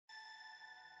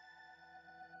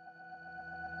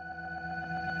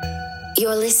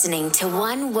You're listening to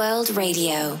One World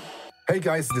Radio. Hey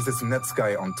guys, this is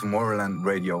Netsky on Tomorrowland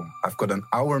Radio. I've got an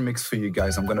hour mix for you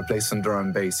guys. I'm gonna play some drum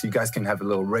and bass. You guys can have a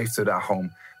little rave to it at home,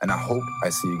 and I hope I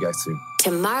see you guys soon.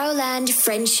 Tomorrowland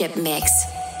Friendship Mix.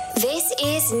 This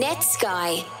is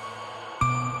Netsky.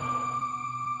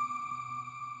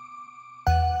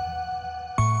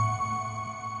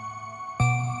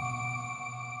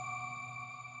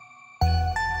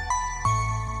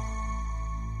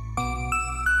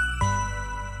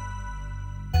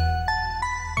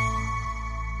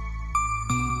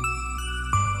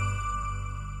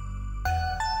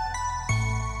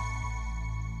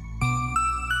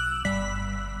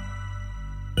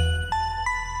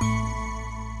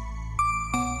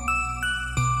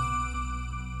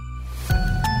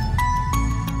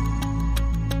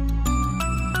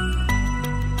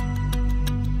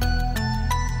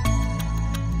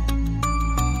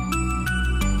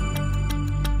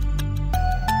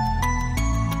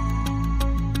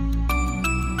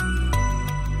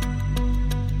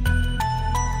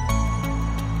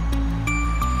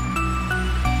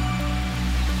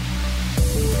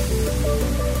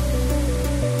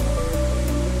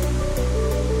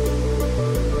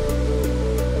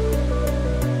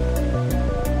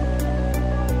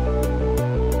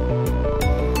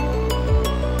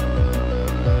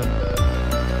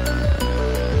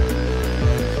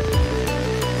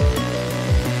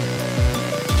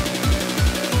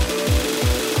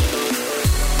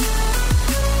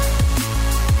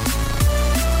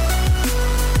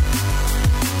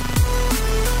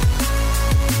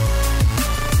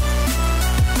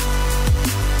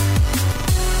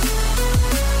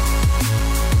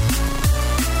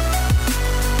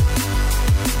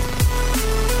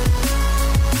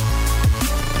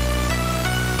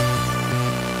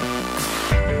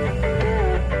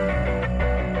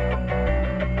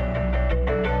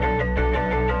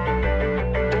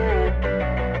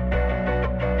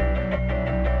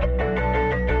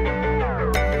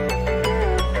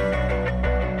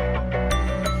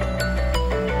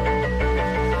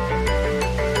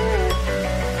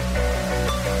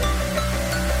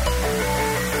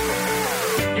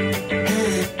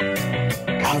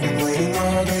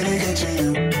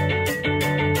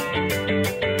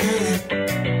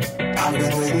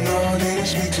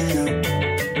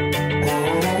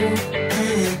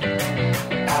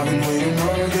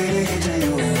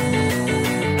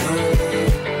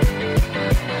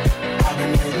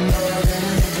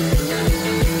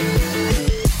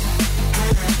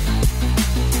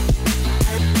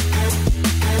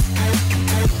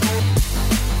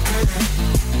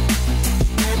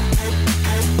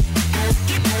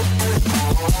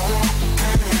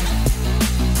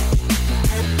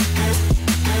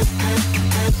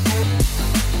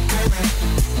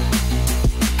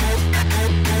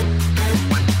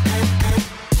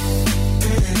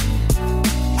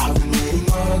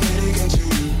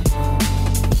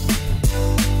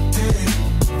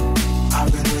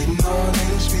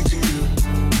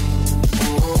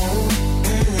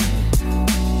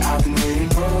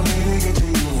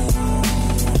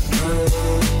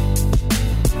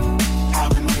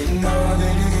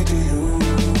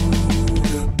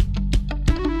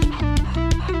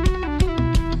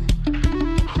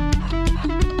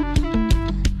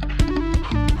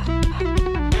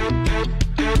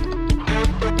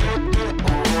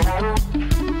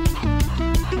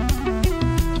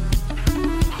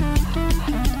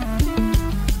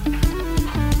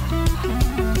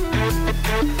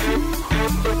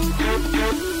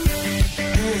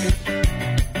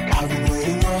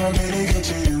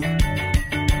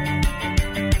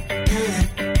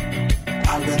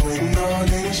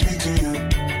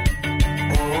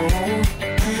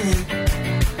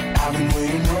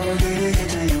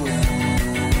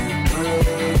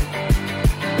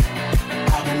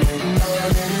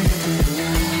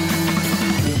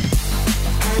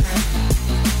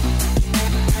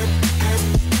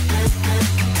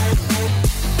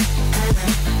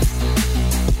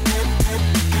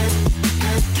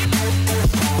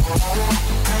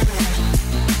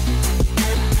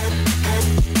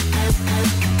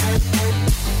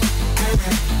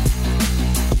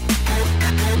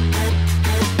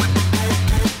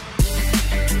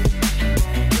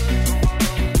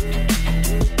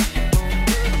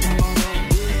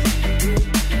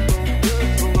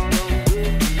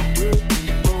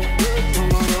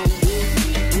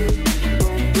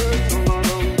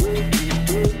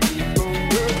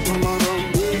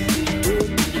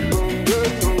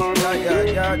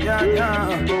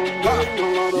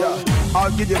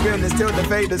 give you realness till the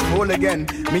faders full again.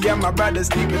 Me and my brothers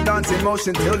keep the dance in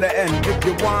motion till the end. If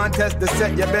you want test the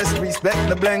set, you best respect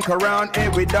the blink around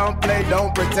here. We don't play,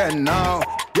 don't pretend, no.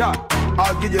 Yeah,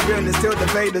 I'll give you realness till the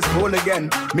faders full again.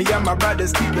 Me and my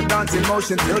brothers keep the dance in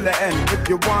motion till the end. If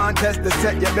you want test the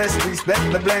set, you best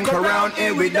respect the blink around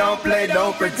here. We don't play,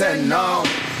 don't pretend, no.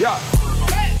 Yeah.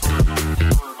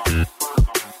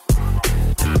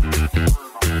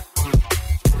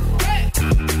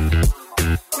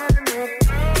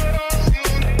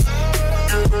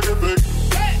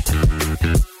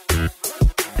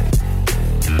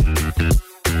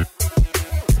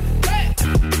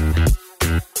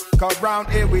 Cause round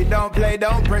here we don't play,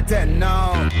 don't pretend,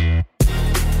 no.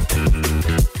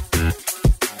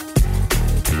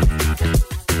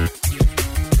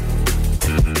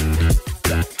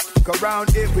 Cause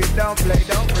round here we don't play,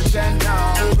 don't pretend,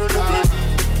 no.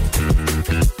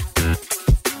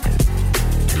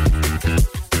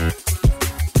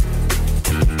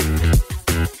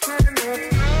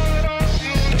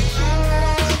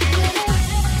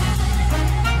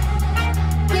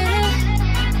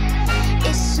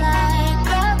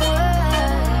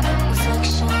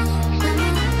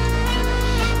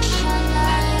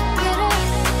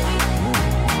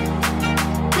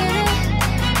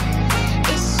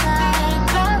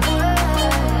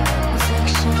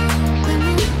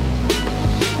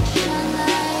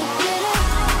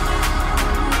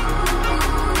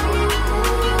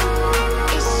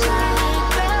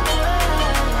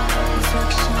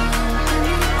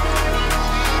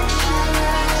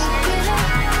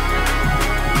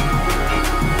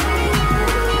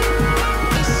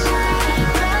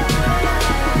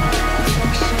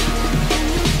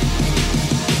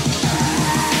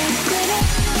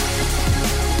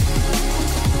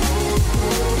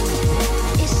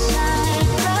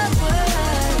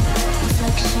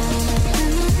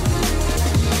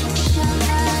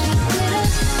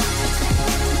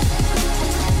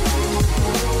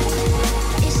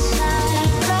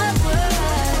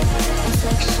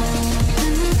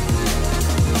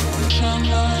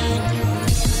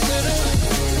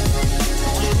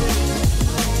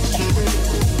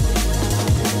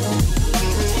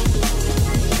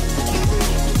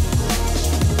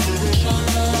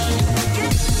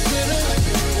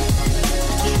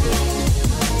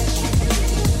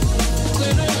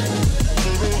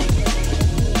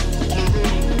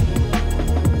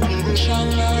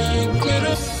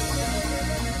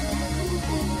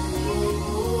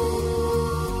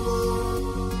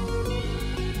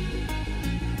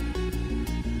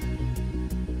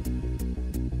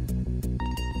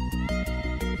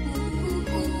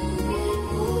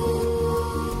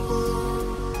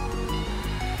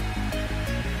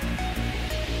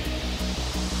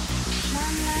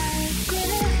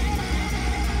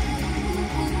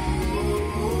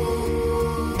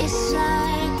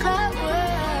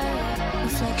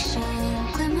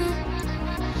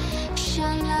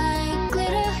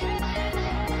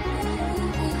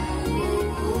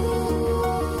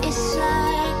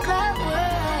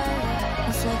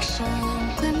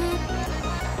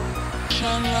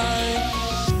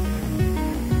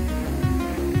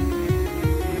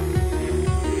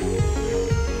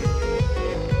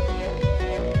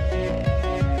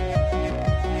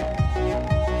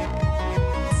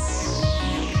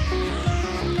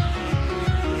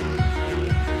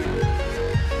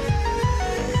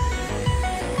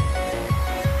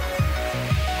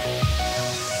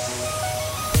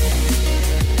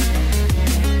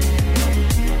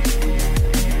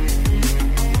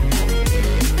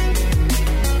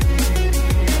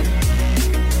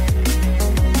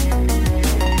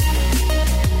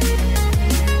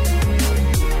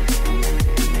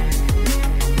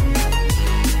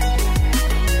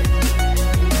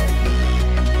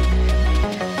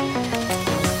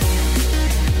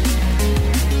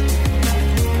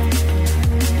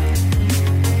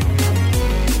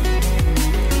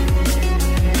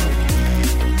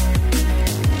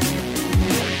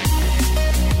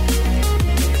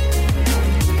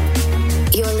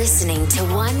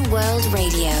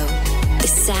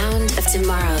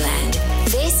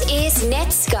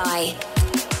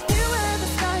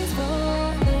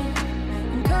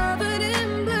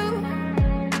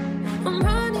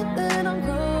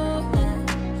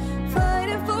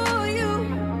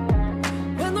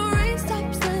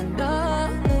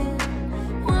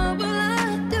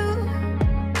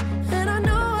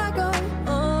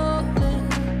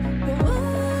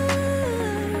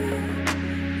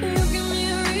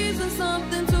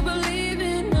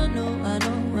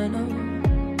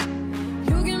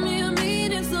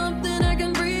 Something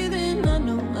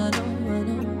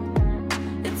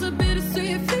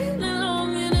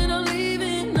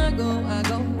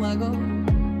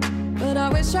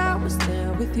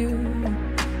you.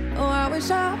 Oh, I wish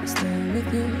I was there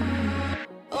with you.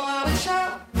 Oh, I wish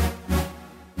I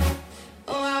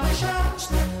was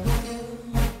there with you.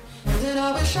 Then I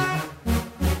wish I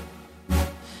was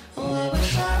there with you. Then I wish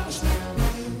I was there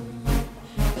with you.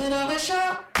 Then I wish I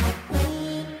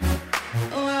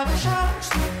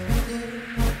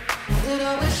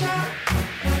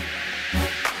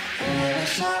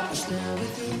was there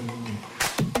with you.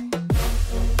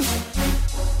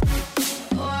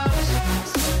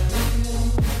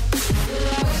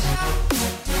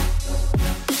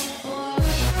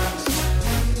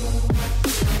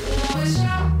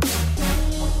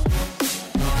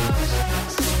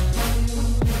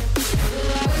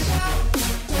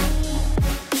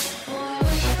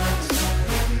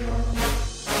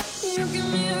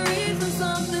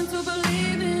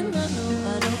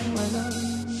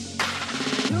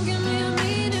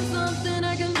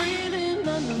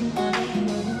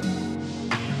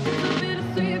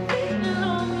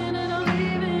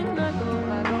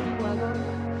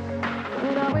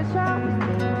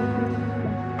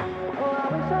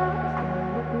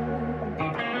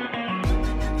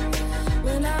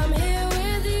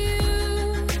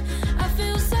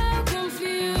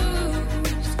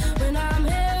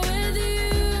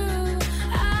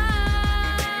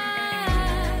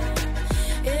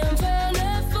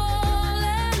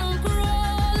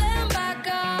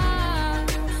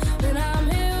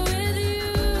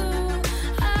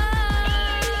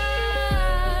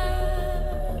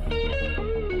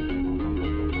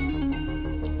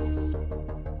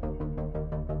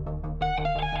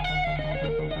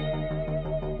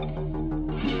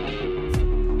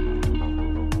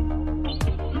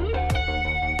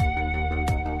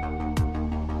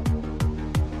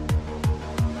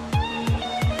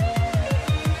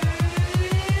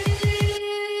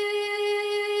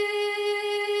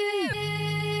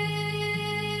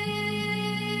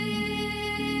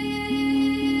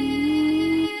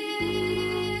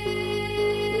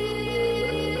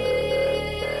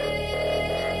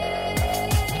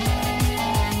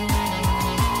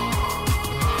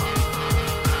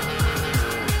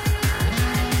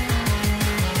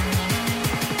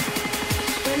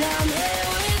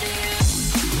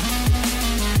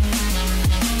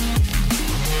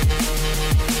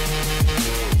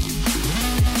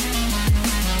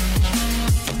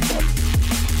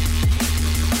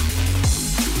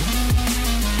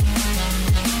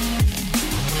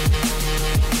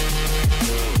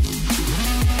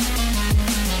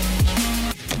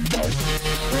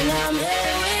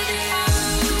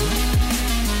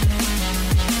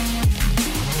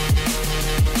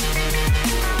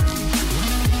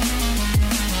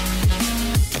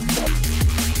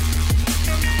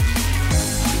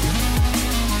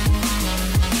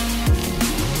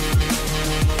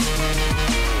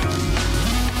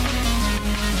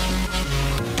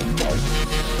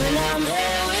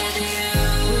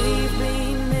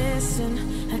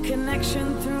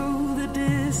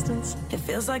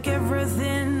 Like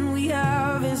everything we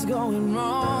have is going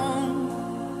wrong.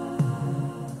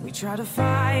 We try to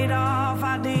fight off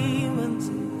our demons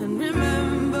and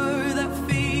remember that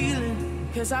feeling,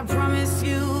 'cause I promise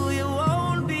you it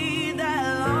won't be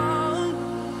that long.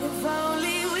 If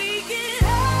only we could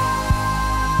hold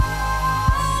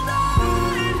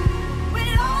on.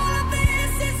 When all of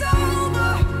this is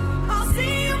over, I'll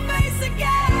see your face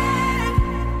again.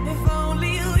 If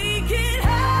only we could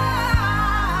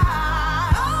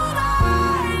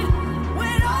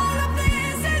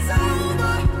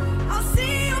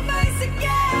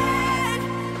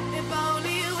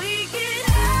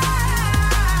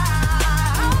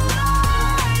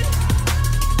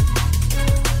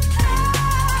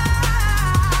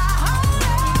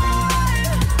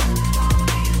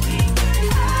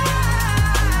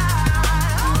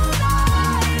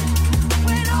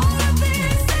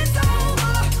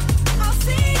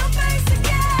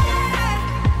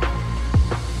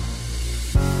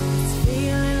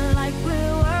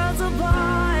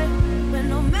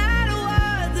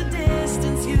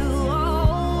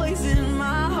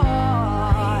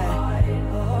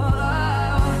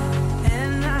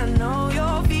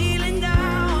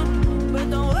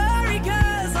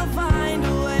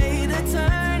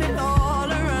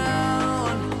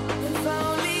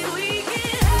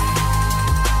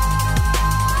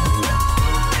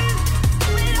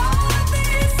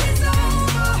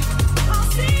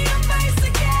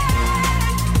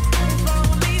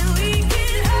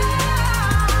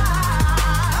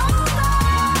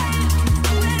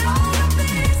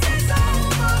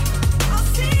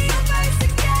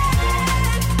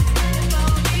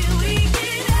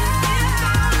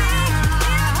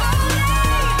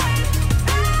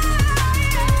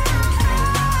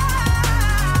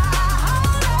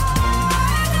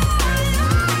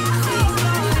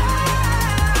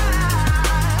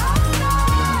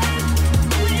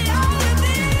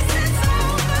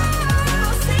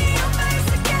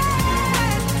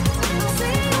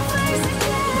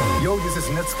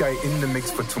Netsky in the mix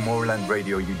for Tomorrowland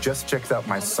Radio. You just checked out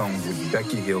my song with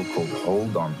Becky Hill called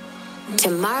Hold On.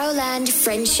 Tomorrowland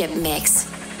Friendship Mix.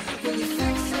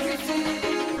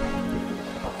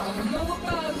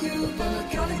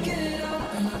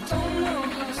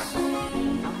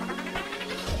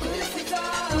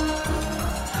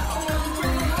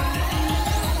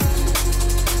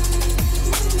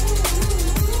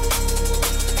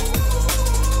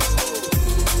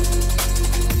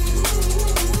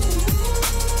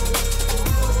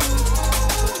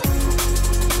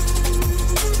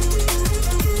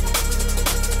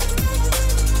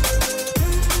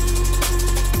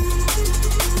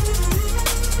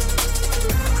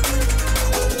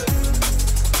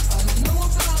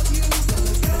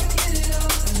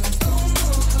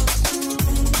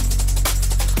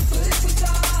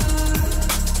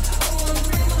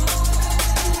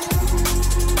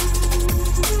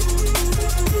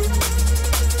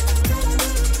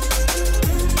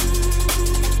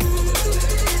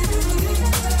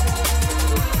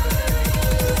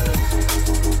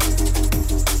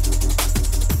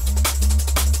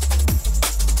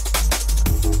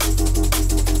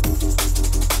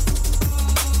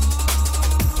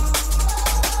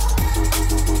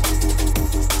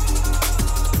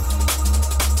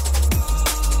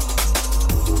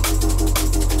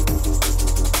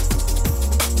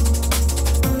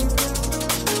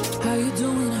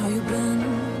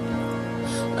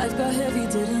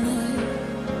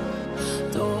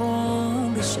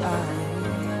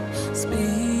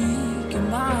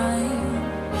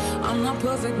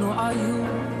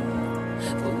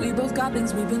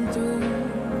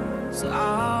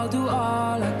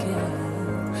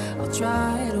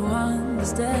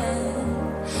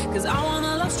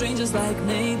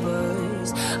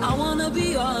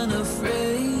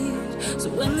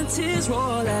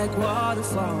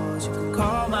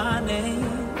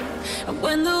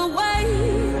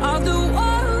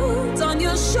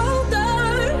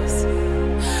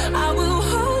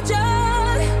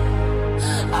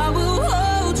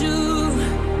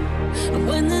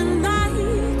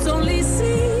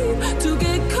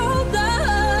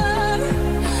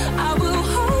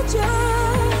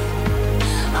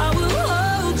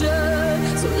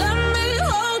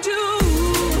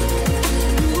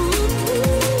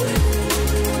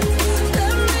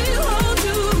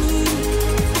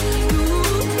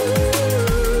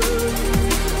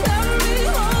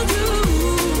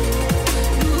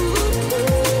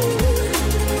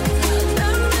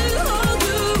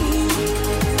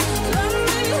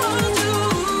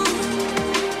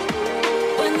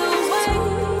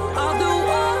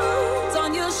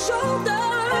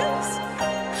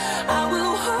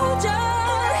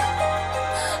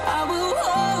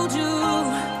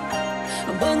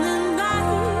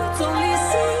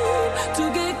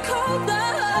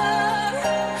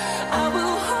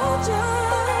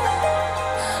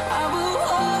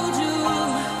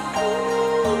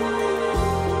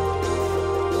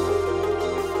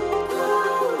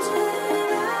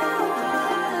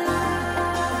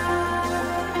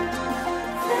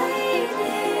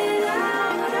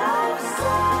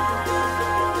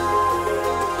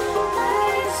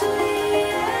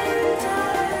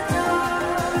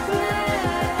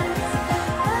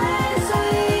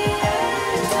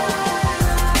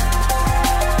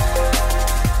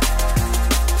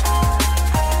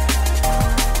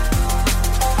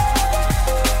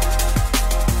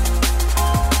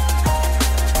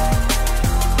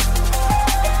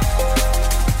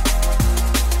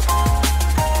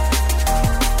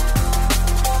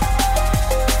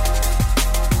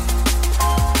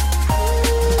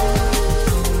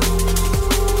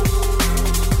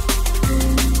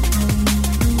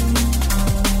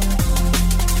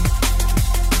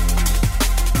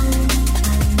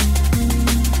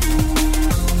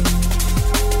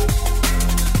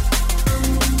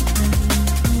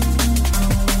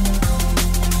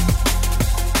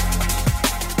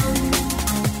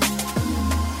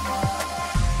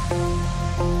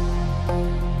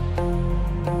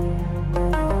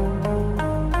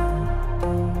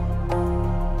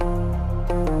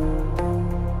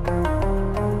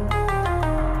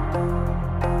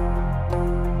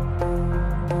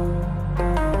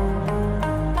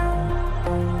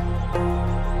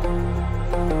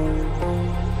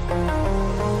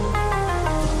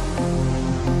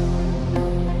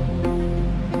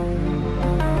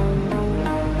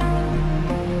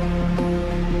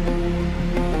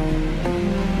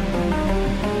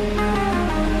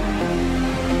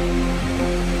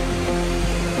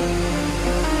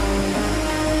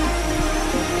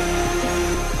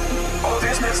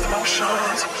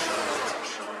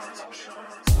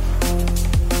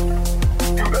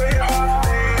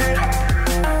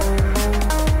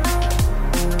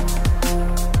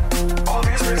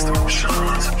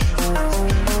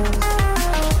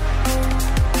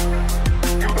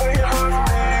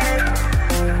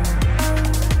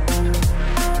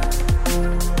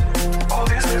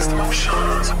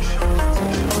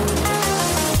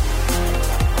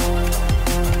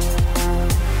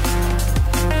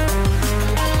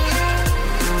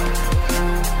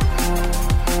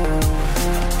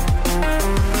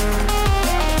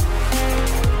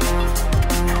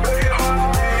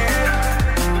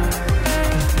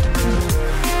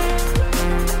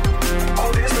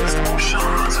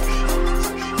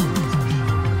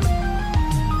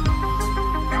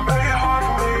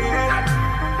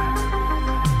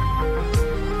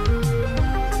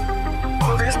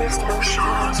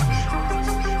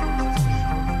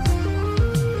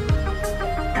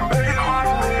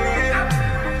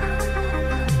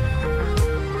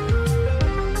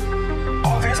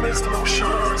 mixed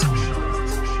emotions.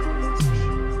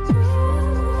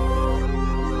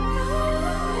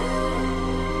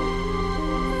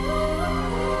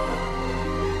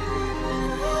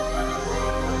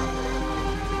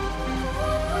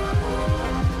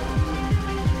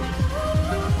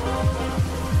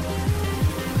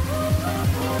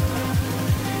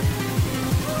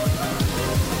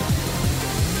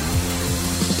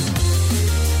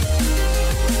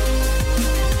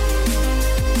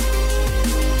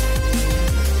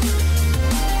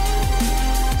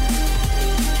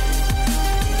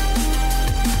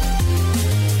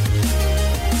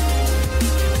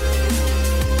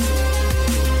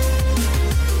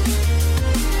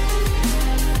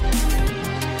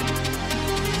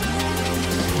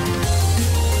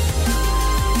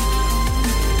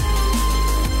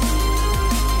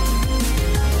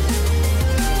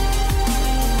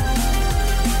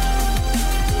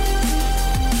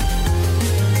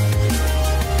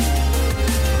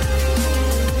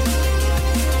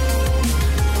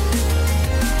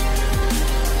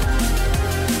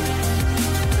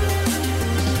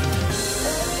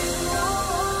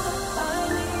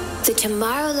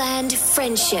 Tomorrowland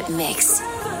Friendship Mix.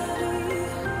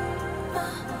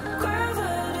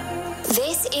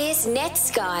 This is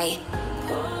Netsky.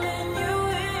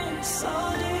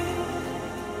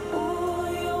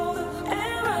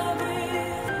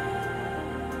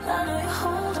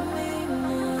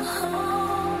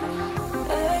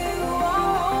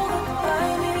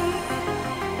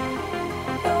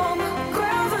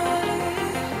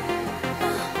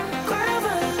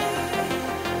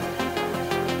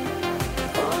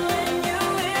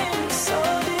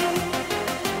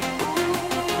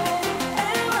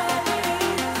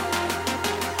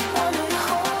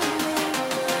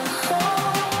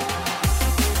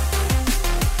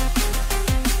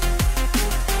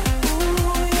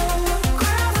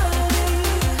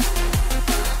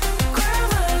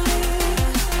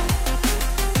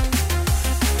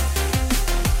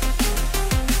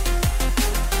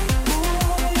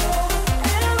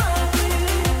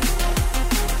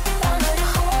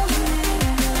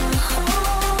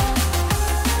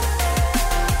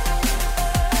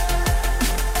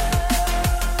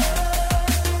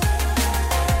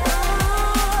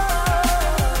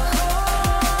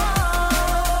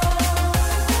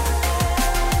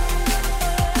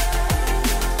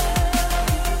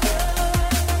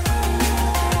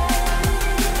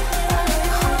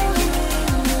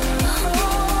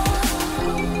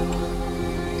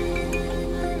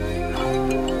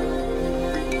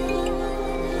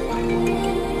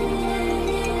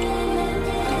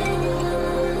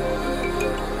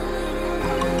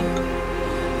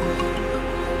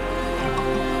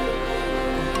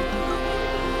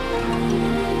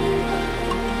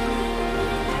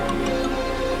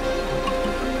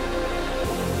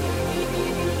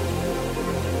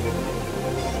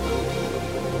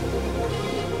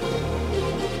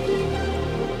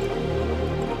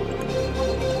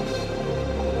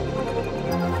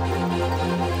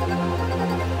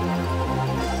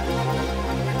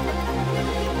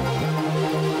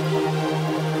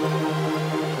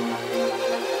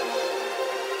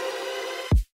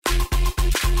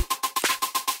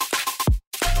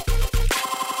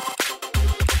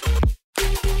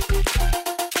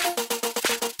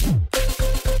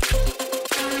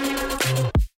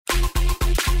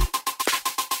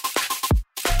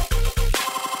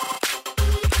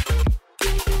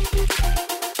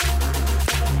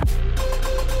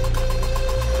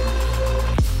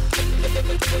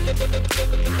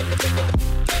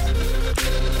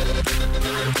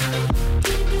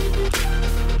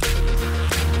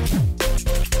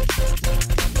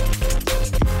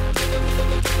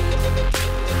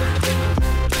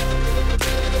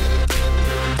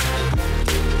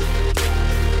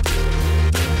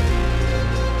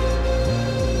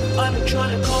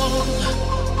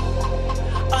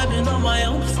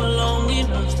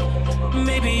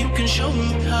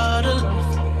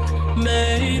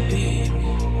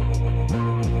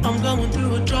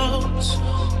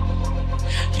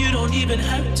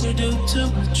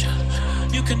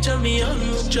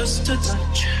 Just a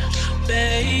touch,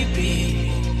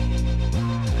 baby.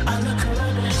 I look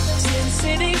around, since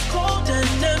city's cold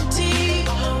and empty,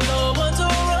 no one's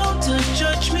around to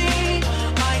judge me.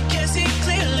 I can see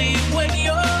clearly when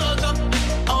you're gone.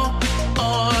 Oh,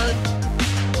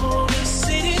 the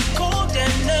city's cold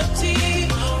and empty,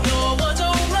 no one's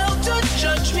around to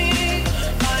judge me.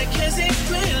 I can see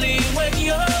clearly when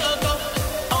you're gone.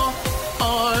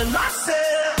 I said.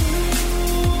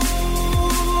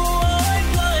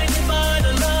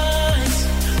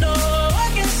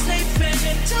 I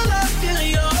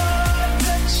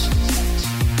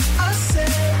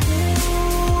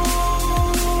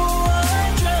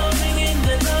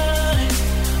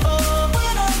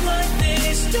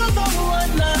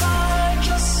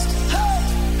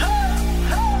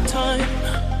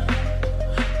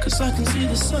 'cause I can see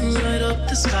the sun light up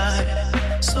the sky.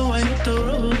 So I hit the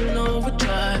road in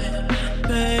overdrive,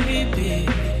 baby.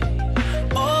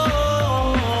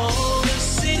 Oh, the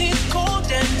city's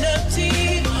cold and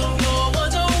empty. No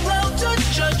one's around to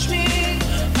judge me.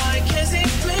 I can see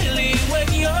clearly when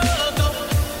you're gone.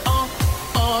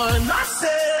 And I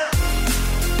said,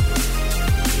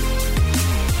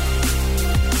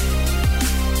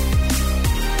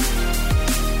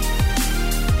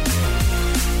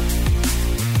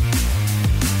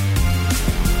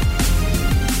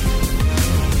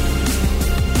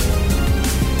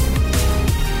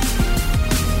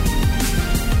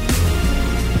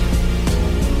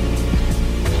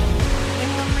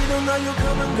 now you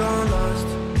come and gone lost.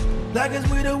 Like it's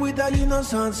with or without you, no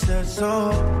sunset. So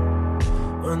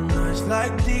on nights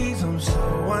like these, I'm so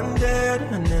undead.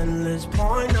 An endless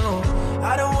point, no.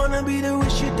 I don't wanna be the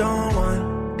wish you don't want.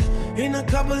 In a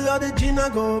couple of the gin, I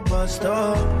go bust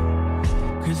up.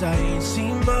 'Cause I ain't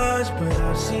seen much, but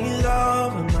I've seen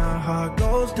love, and my heart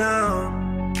goes down.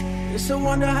 It's a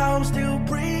wonder how I'm still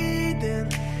breathing.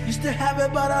 Used to have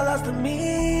it, but I lost the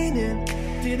meaning.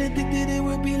 Didn't think that it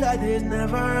would be like this,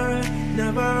 never,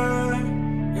 never,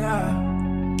 yeah.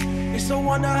 It's a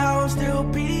wonder how I'm still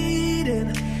beating.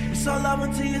 It's all love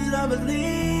until your love is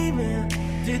leaving.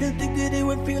 Didn't think that it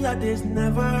would feel like this,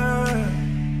 never.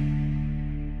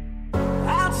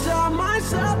 I tell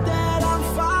myself that I'm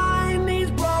fine.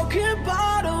 These broken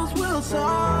bottles will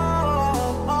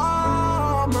solve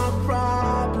all my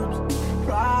problems,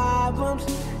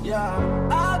 yeah.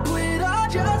 I quit, I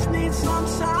just need some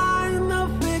time.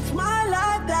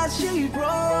 She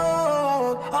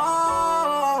broke,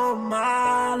 oh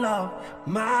my love,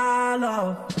 my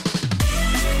love.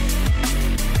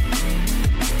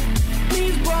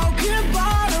 These broken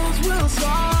bottles will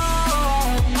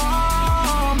solve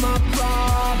all my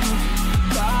problems,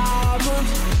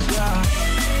 yeah.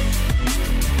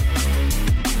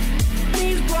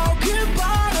 These broken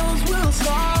bottles will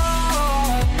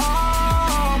solve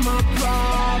all my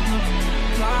problems.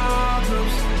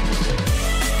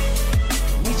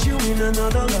 In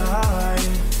another life,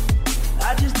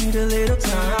 I just need a little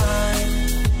time.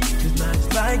 'Cause nights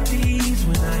like these,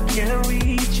 when I can't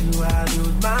reach you, I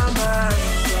lose my mind.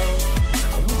 So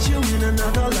I'll meet you in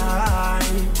another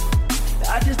life.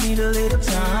 I just need a little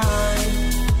time.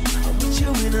 I'll meet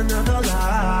you in another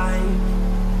life.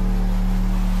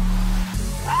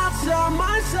 I tell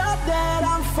myself that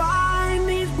I'm fine.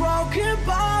 These broken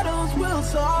bottles will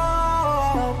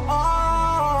solve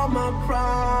all my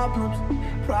problems,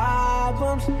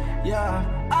 yeah.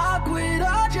 I quit, I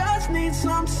just need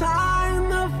some time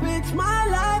to fix my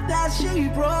life that she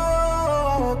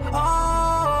broke.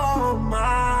 Oh,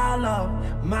 my love,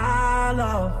 my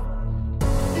love.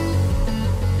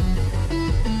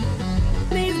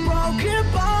 These broken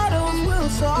bottles will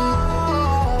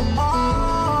solve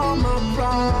all my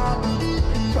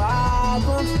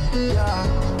problems, yeah.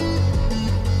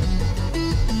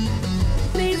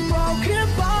 These broken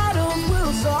bottles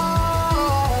will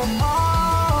solve all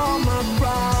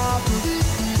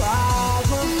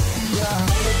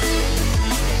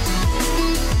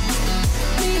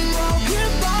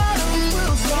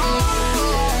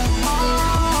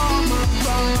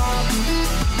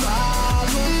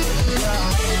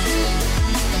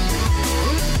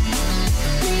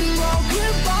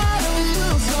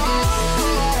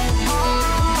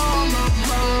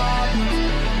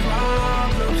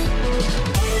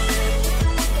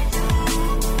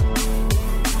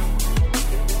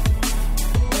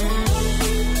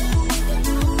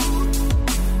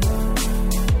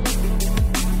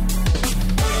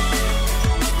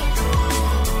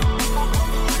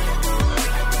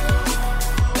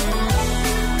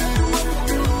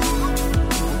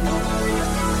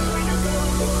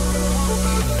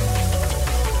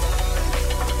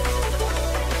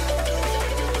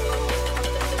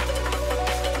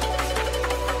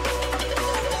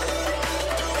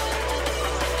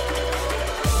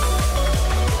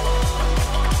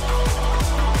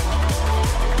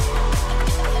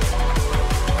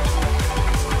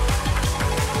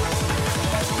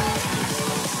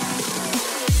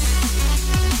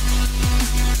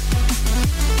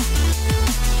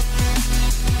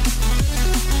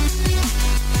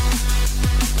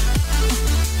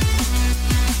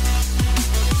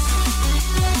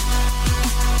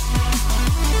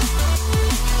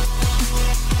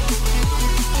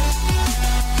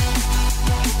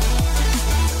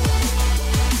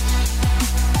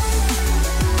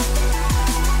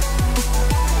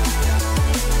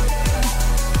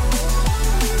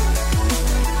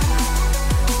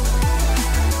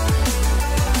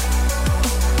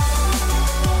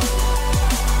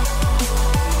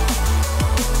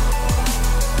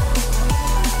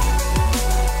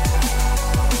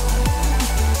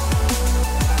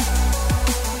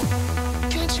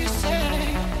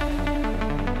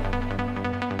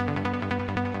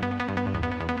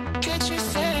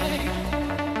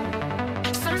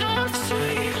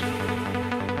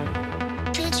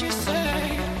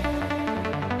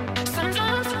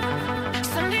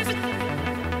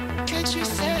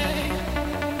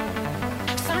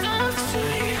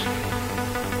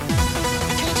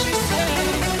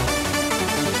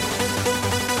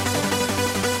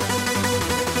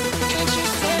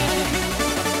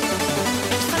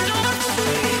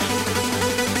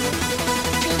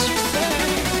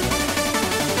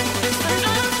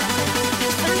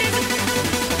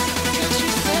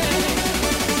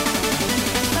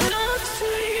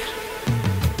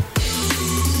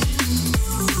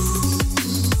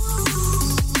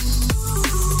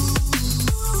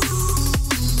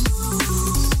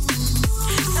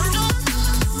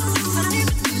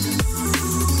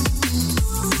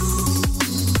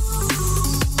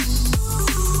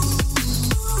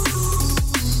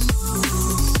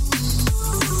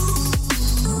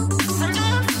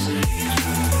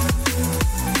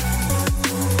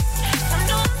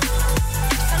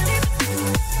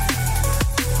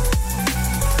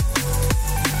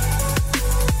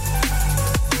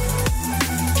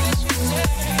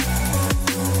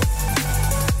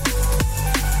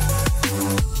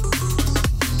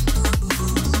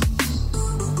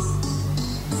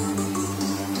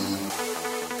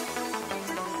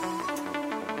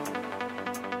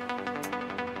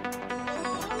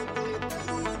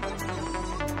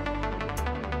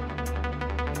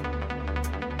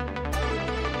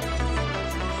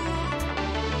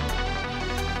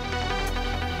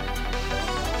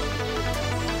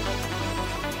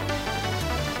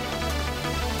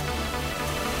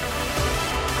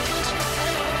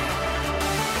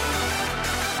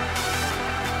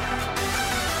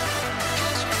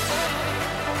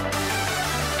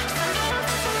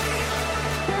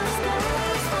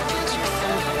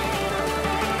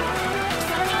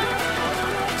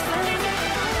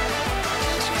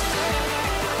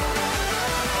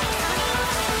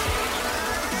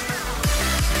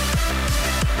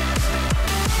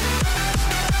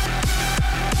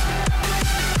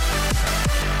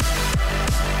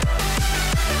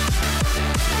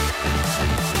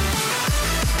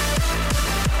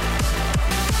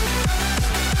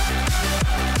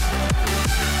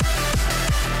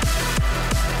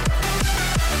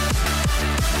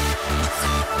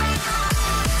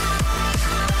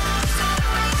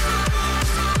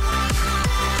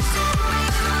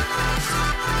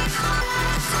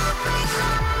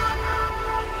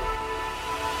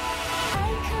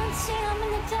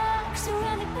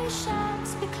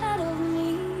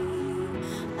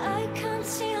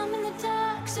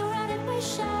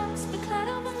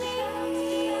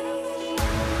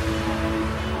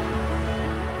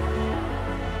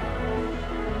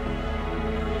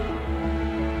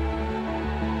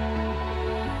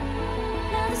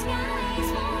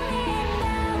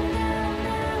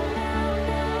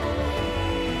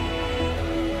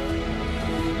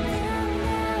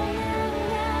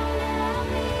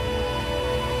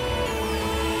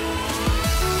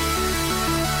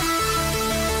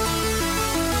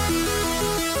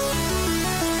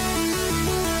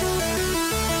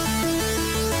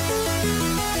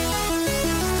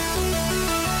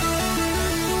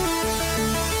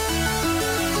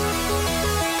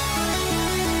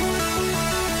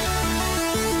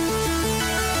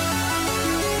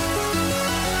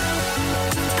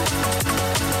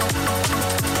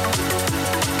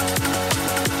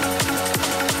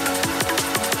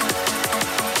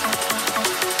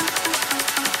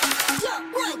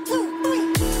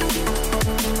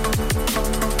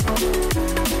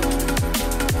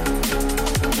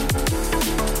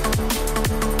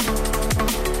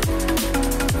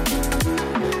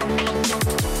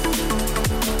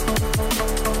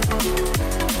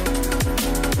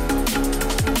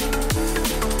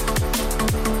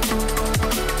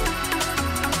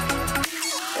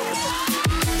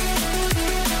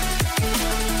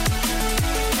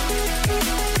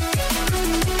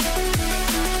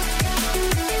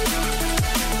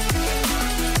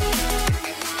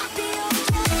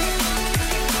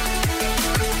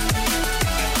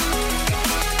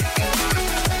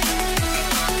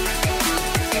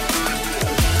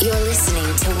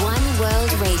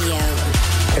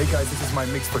guys, this is my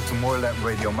mix for Tomorrowland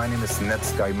Radio. My name is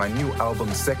Netsky. My new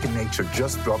album, Second Nature,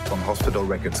 just dropped on Hospital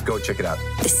Records. Go check it out.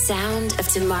 The sound of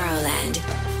Tomorrowland.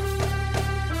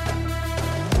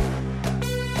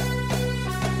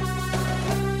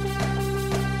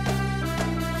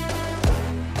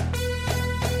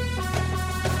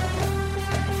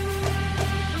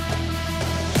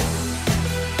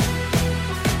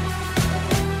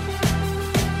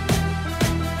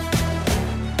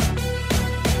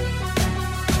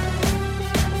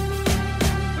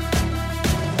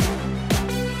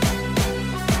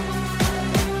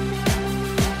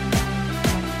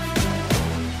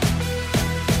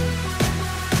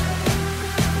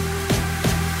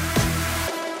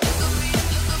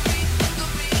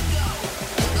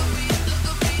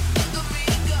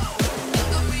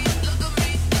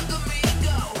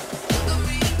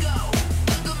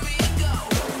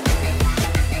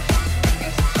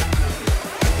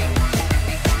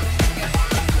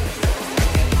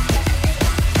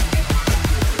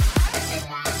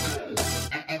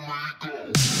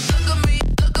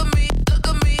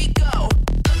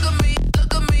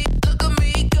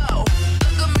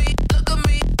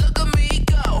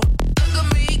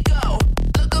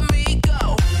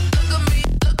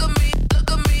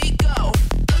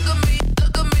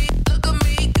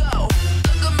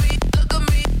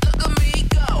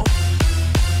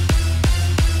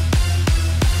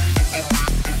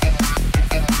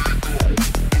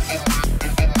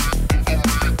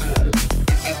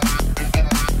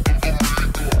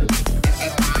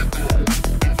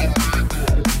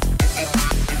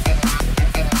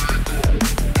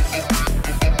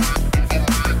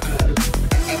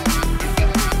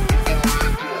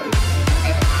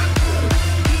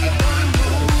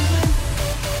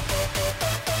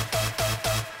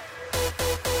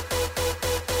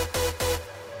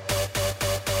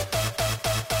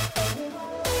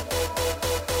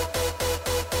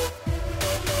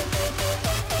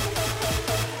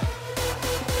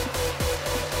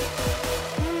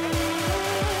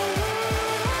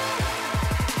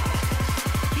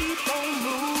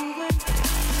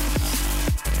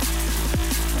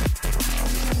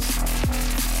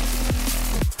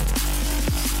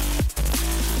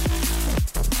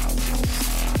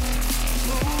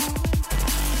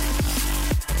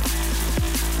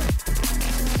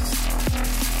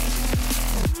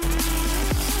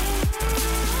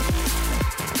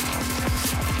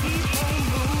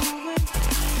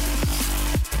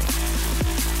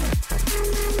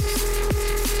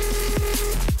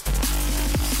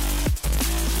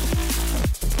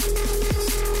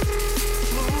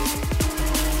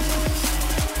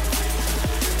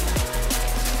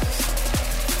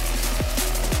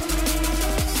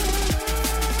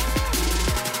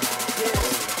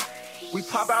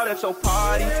 At your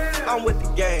party, I'm with the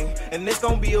gang, and it's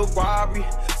gonna be a robbery.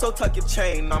 So tuck your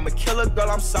chain. I'm a killer, girl,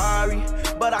 I'm sorry,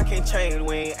 but I can't change.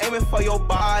 We ain't aiming for your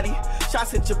body.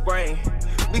 Shots hit your brain.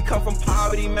 We come from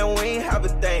poverty, man, we ain't have a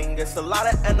thing. It's a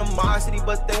lot of animosity,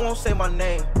 but they won't say my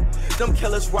name. Them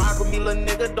killers rock with me, little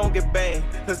nigga, don't get banged.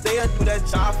 Cause they'll do that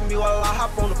job for me while I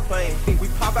hop on the plane. We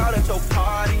pop out at your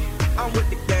party, I'm with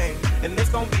the gang, and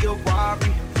it's gonna be a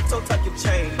robbery. So tuck your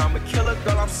chain. I'm a killer,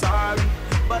 girl, I'm sorry,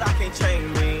 but I can't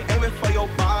change. We ain't aiming for your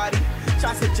body.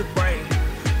 Shots hit your brain.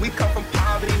 We come from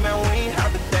poverty, man, we ain't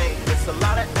have a thing. It's a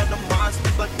lot of animosity,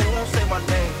 but they won't say my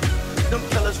name. Them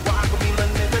killers rock with me,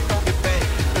 little nigga, don't get banged.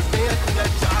 Cause they'll do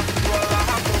that job for you while I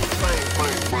hop on the plane. We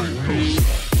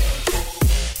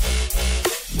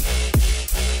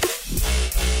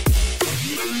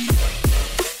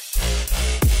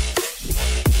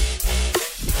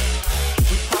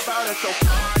pop out at your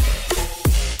party.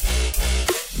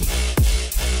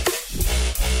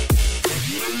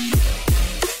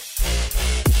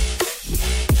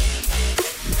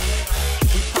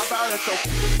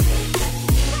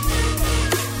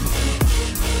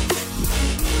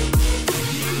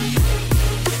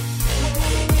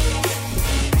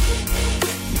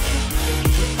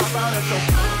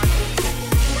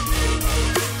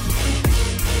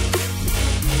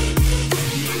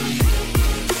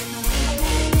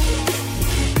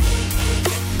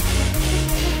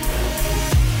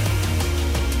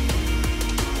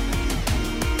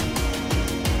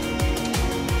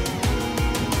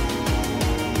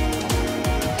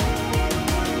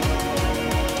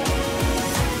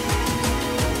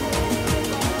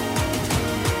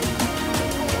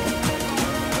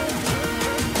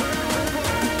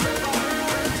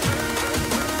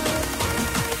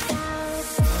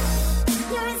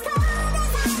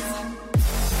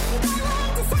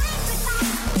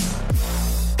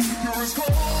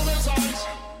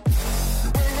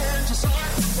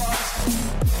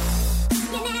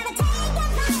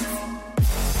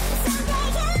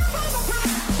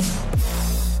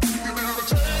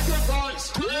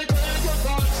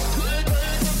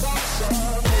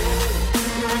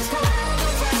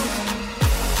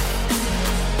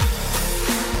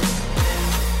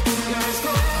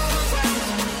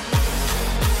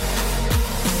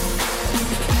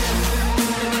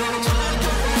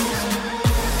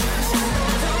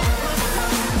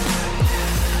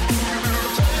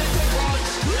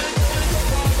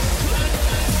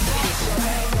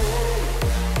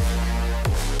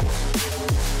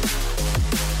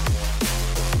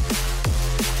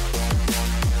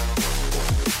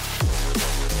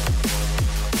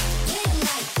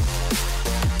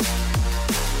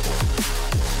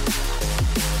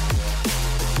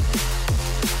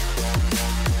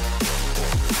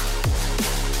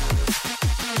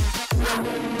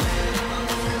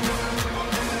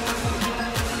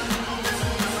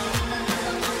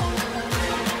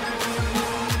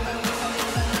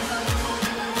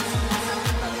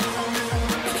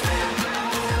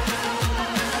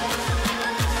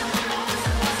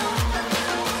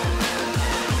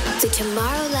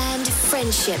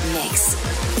 Friendship Mix.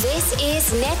 This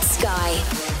is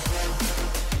Netsky.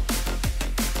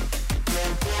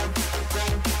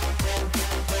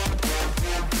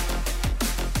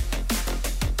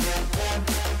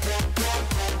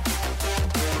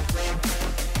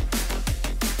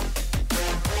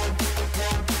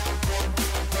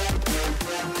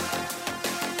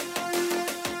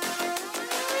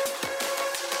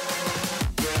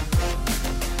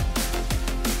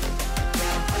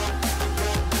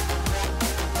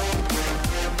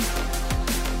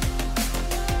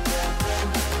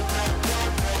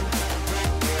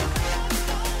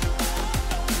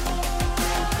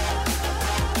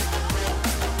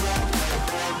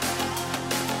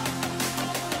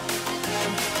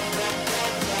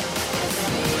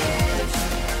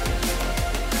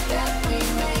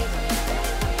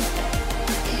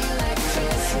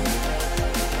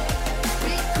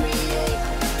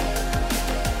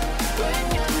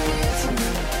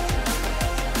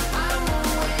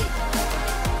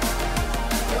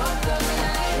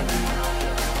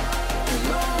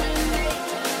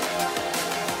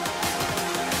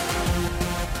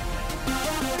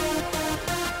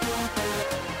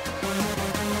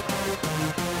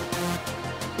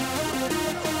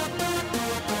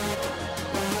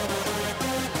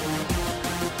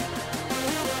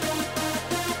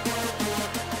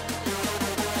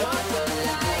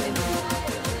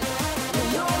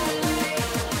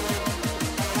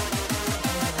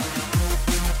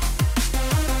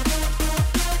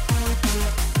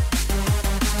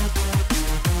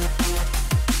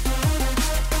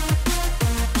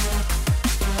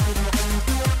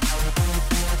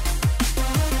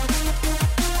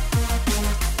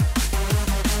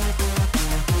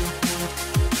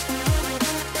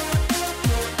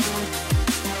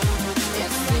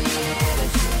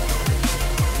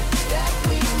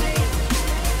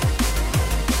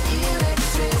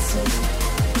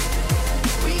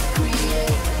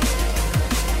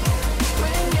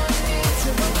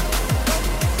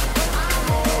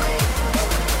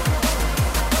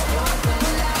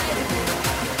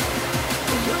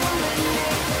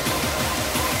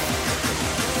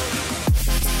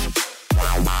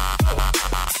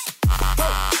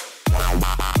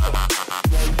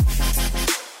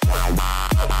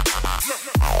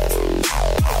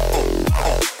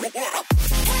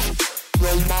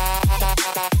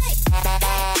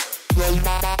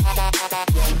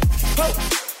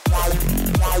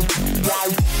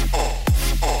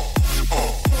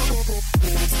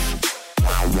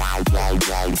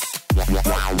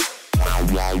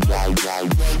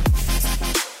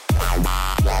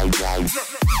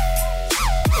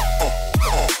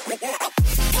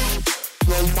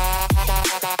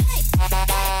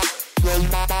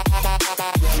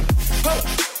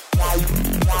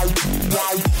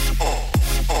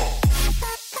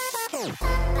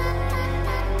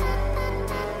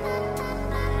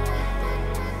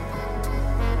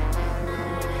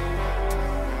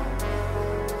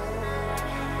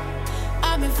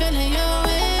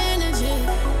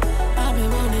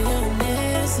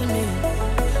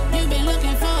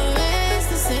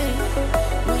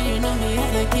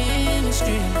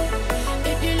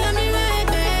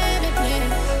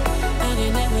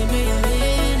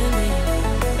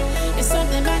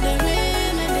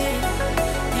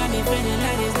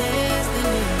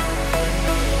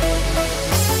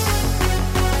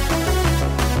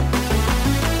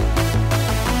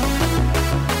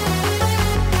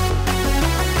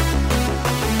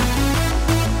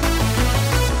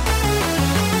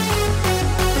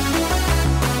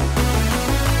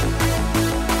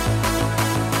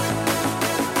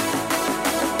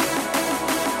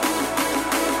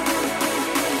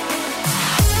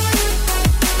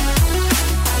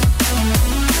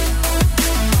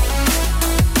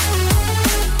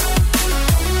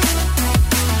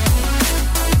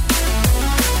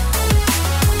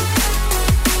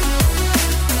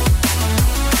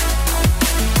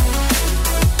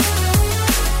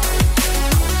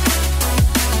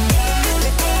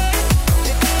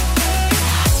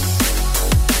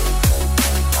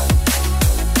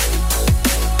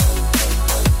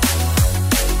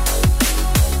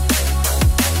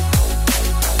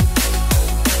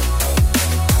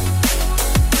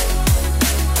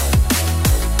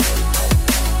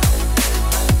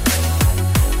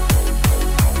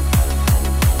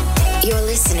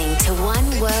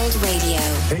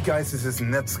 This is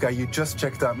Netsky. You just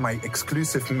checked out my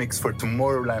exclusive mix for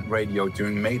Tomorrowland Radio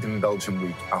during Made in Belgium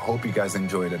week. I hope you guys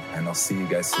enjoyed it, and I'll see you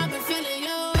guys soon.